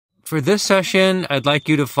For this session, I'd like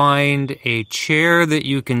you to find a chair that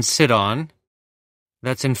you can sit on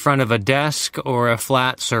that's in front of a desk or a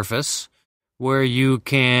flat surface where you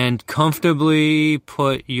can comfortably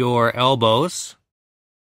put your elbows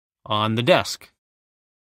on the desk.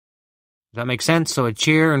 Does that make sense? So a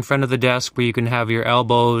chair in front of the desk where you can have your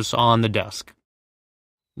elbows on the desk.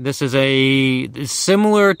 This is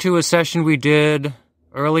similar to a session we did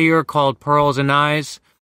earlier called Pearls and Eyes,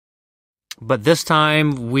 but this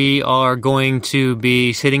time we are going to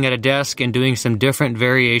be sitting at a desk and doing some different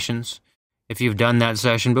variations if you've done that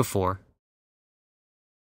session before.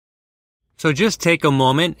 So just take a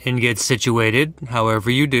moment and get situated however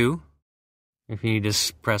you do. If you need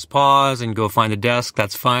to press pause and go find the desk,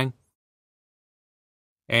 that's fine.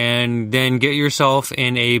 And then get yourself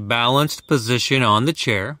in a balanced position on the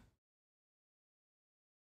chair.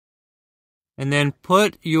 And then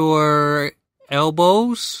put your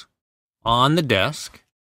elbows on the desk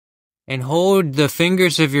and hold the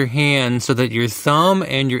fingers of your hands so that your thumb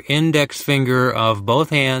and your index finger of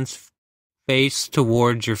both hands face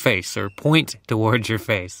towards your face or point towards your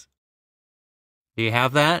face. Do you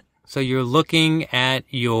have that? So you're looking at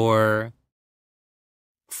your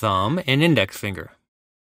thumb and index finger.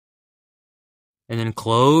 And then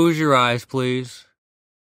close your eyes, please.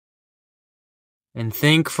 And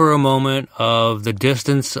think for a moment of the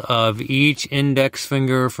distance of each index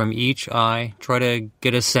finger from each eye. Try to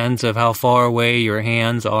get a sense of how far away your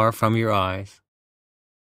hands are from your eyes.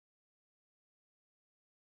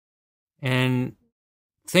 And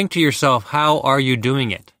think to yourself, how are you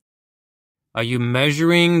doing it? Are you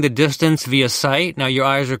measuring the distance via sight? Now your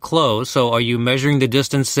eyes are closed, so are you measuring the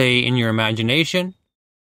distance, say, in your imagination?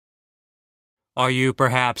 Are you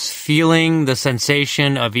perhaps feeling the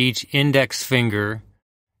sensation of each index finger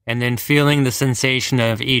and then feeling the sensation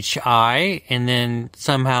of each eye and then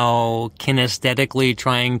somehow kinesthetically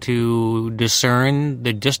trying to discern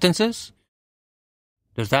the distances?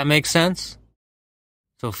 Does that make sense?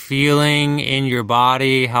 So feeling in your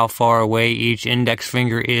body how far away each index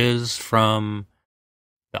finger is from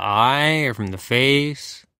the eye or from the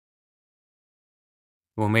face.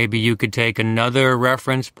 Well, maybe you could take another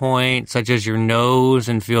reference point, such as your nose,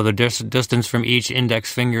 and feel the distance from each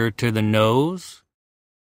index finger to the nose.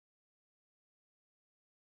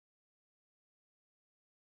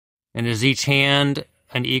 And is each hand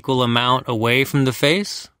an equal amount away from the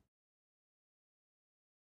face?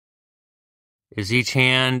 Is each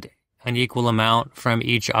hand an equal amount from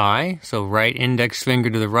each eye? So right index finger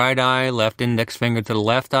to the right eye, left index finger to the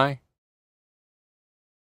left eye.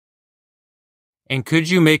 And could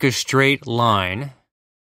you make a straight line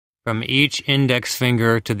from each index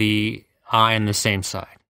finger to the eye on the same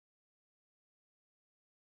side?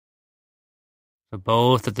 So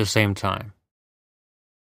both at the same time.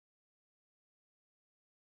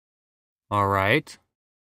 All right.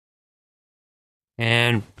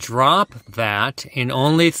 And drop that and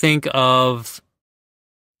only think of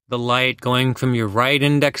the light going from your right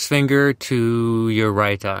index finger to your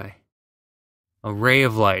right eye. A ray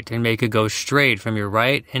of light, and make it go straight from your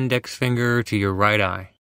right index finger to your right eye.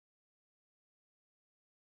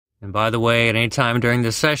 And by the way, at any time during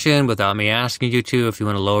this session, without me asking you to, if you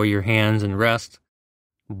want to lower your hands and rest,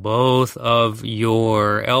 both of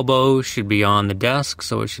your elbows should be on the desk,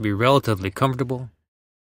 so it should be relatively comfortable.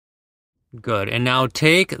 Good. And now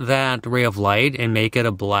take that ray of light and make it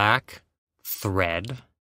a black thread.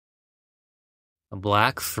 A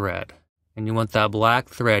black thread. And you want that black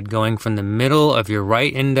thread going from the middle of your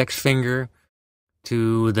right index finger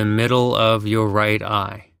to the middle of your right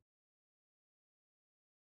eye.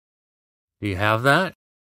 Do you have that?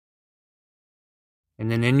 And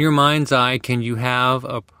then in your mind's eye, can you have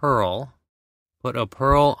a pearl? Put a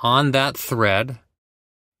pearl on that thread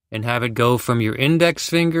and have it go from your index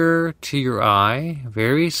finger to your eye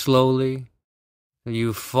very slowly. So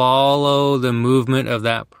you follow the movement of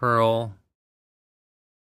that pearl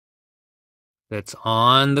that's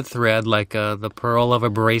on the thread like the pearl of a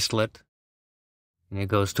bracelet. And it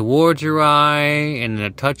goes towards your eye, and then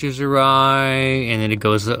it touches your eye, and then it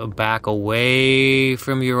goes back away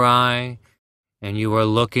from your eye. And you are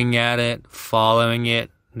looking at it, following it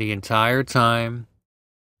the entire time,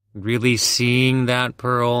 really seeing that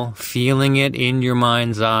pearl, feeling it in your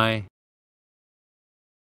mind's eye.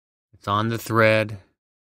 It's on the thread.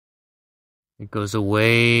 It goes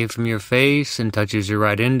away from your face and touches your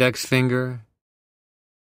right index finger.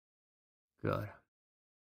 Good.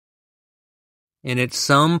 And at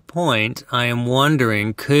some point, I am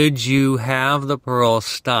wondering, could you have the pearl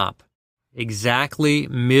stop exactly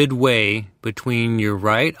midway between your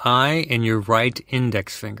right eye and your right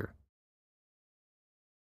index finger?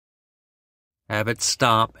 Have it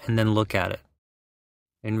stop and then look at it.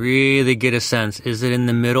 And really get a sense. Is it in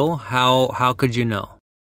the middle? How could you know?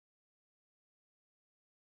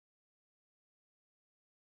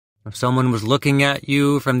 If someone was looking at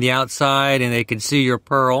you from the outside and they could see your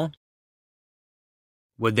pearl,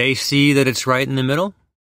 would they see that it's right in the middle?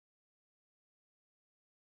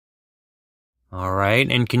 All right,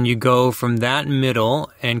 and can you go from that middle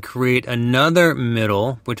and create another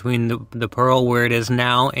middle between the pearl where it is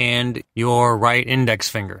now and your right index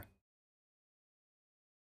finger?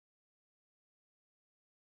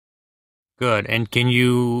 Good, and can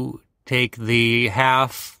you take the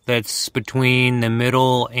half that's between the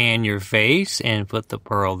middle and your face and put the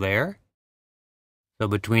pearl there? So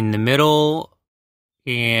between the middle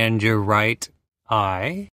and your right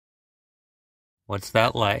eye, what's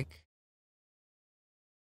that like?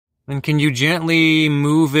 And can you gently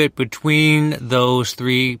move it between those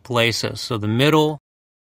three places? So the middle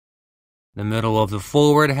of the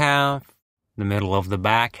forward half, the middle of the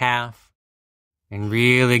back half, and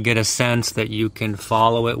really get a sense that you can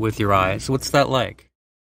follow it with your eyes. What's that like?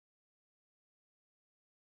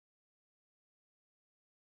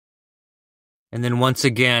 And then once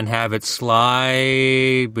again, have it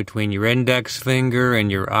slide between your index finger and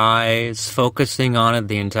your eyes, focusing on it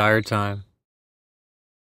the entire time.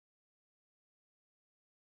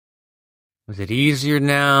 Is it easier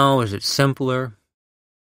now? Is it simpler?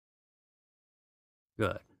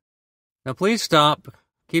 Good. Now please stop.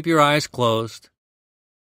 Keep your eyes closed.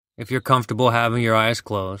 If you're comfortable having your eyes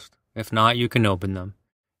closed. If not, you can open them.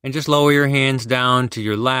 And just lower your hands down to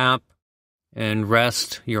your lap and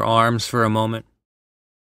rest your arms for a moment.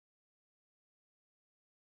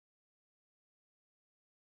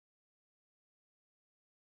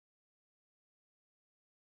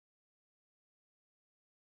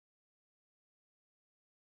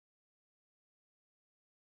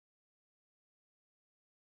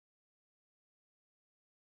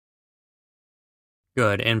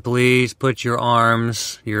 Good, and please put your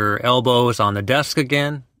arms, your elbows on the desk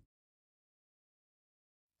again.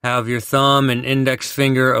 Have your thumb and index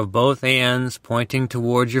finger of both hands pointing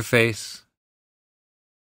towards your face.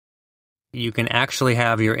 You can actually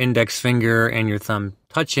have your index finger and your thumb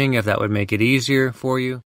touching if that would make it easier for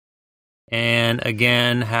you. And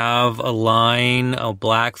again, have a line, a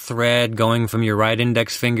black thread going from your right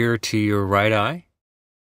index finger to your right eye.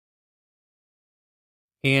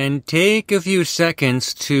 And take a few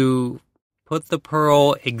seconds to put the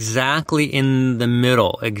pearl exactly in the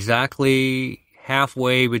middle, exactly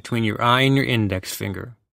halfway between your eye and your index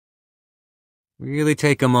finger. Really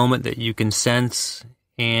take a moment that you can sense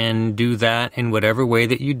and do that in whatever way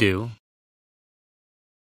that you do.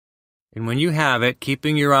 And when you have it,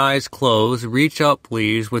 keeping your eyes closed, reach up,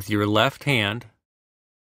 please, with your left hand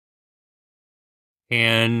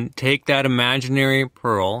and take that imaginary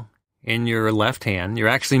pearl in your left hand. You're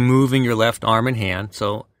actually moving your left arm and hand,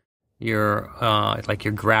 so you're like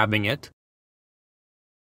you're grabbing it.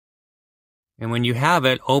 And when you have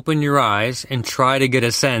it, open your eyes and try to get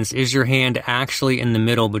a sense. Is your hand actually in the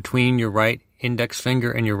middle between your right index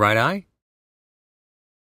finger and your right eye?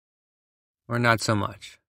 Or not so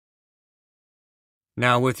much?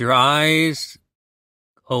 Now with your eyes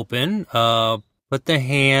open, put the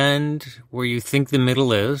hand where you think the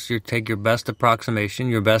middle is. You take your best approximation,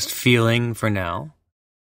 your best feeling for now.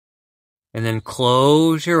 And then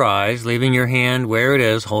close your eyes, leaving your hand where it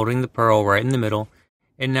is, holding the pearl right in the middle.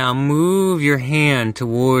 And now move your hand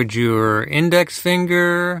towards your index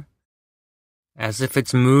finger as if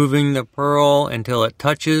it's moving the pearl until it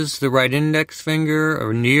touches the right index finger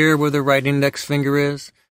or near where the right index finger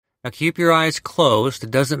is. Now keep your eyes closed.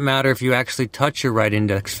 It doesn't matter if you actually touch your right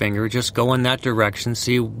index finger. Just go in that direction,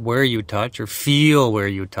 see where you touch or feel where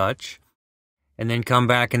you touch, and then come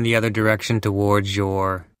back in the other direction towards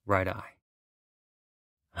your right eye.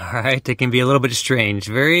 All right, it can be a little bit strange.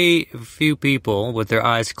 Very few people with their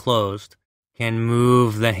eyes closed can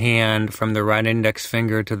move the hand from the right index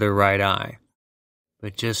finger to the right eye.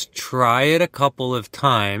 But just try it a couple of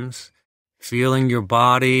times, feeling your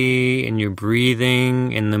body and your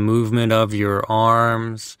breathing and the movement of your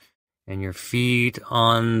arms and your feet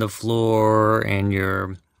on the floor and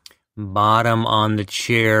your bottom on the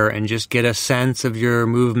chair, and just get a sense of your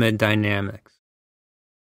movement dynamics.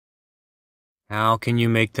 How can you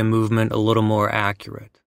make the movement a little more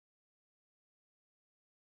accurate?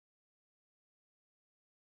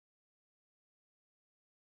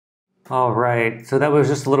 All right, so that was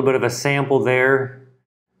just a little bit of a sample there.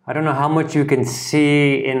 I don't know how much you can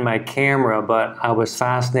see in my camera, but I was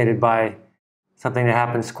fascinated by something that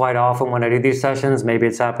happens quite often when I do these sessions. Maybe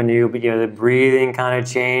it's happened to you, but the breathing kind of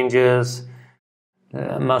changes.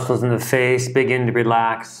 muscles in the face begin to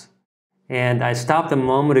relax. And I stopped a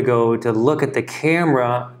moment ago to look at the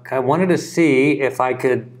camera. I wanted to see if I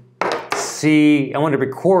could I wanted to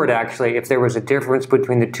record actually if there was a difference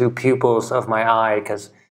between the two pupils of my eye, because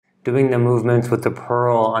doing the movements with the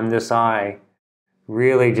pearl on this eye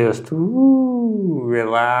really just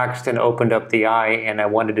relaxed and opened up the eye, and I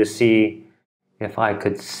wanted to see if I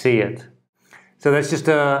could see it. So that's just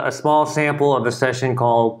a small sample of a session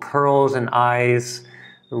called Pearls and Eyes.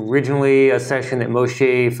 Originally a session that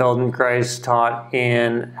Moshe Feldenkrais taught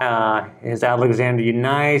in his Alexander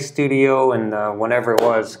Unai studio, and whenever it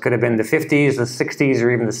was, could have been the 50s, the 60s, or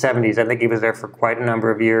even the 70s. I think he was there for quite a number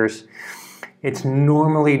of years. It's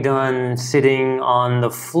normally done sitting on the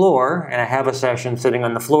floor, and I have a session sitting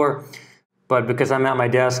on the floor, but because I'm at my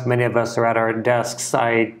desk, many of us are at our desks,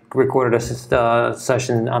 I recorded a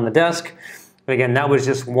session on the desk. But again, that was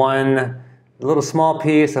just one little small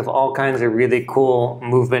piece of all kinds of really cool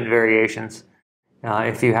movement variations.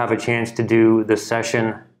 If you have a chance to do the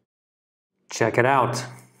session, check it out.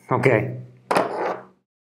 Okay.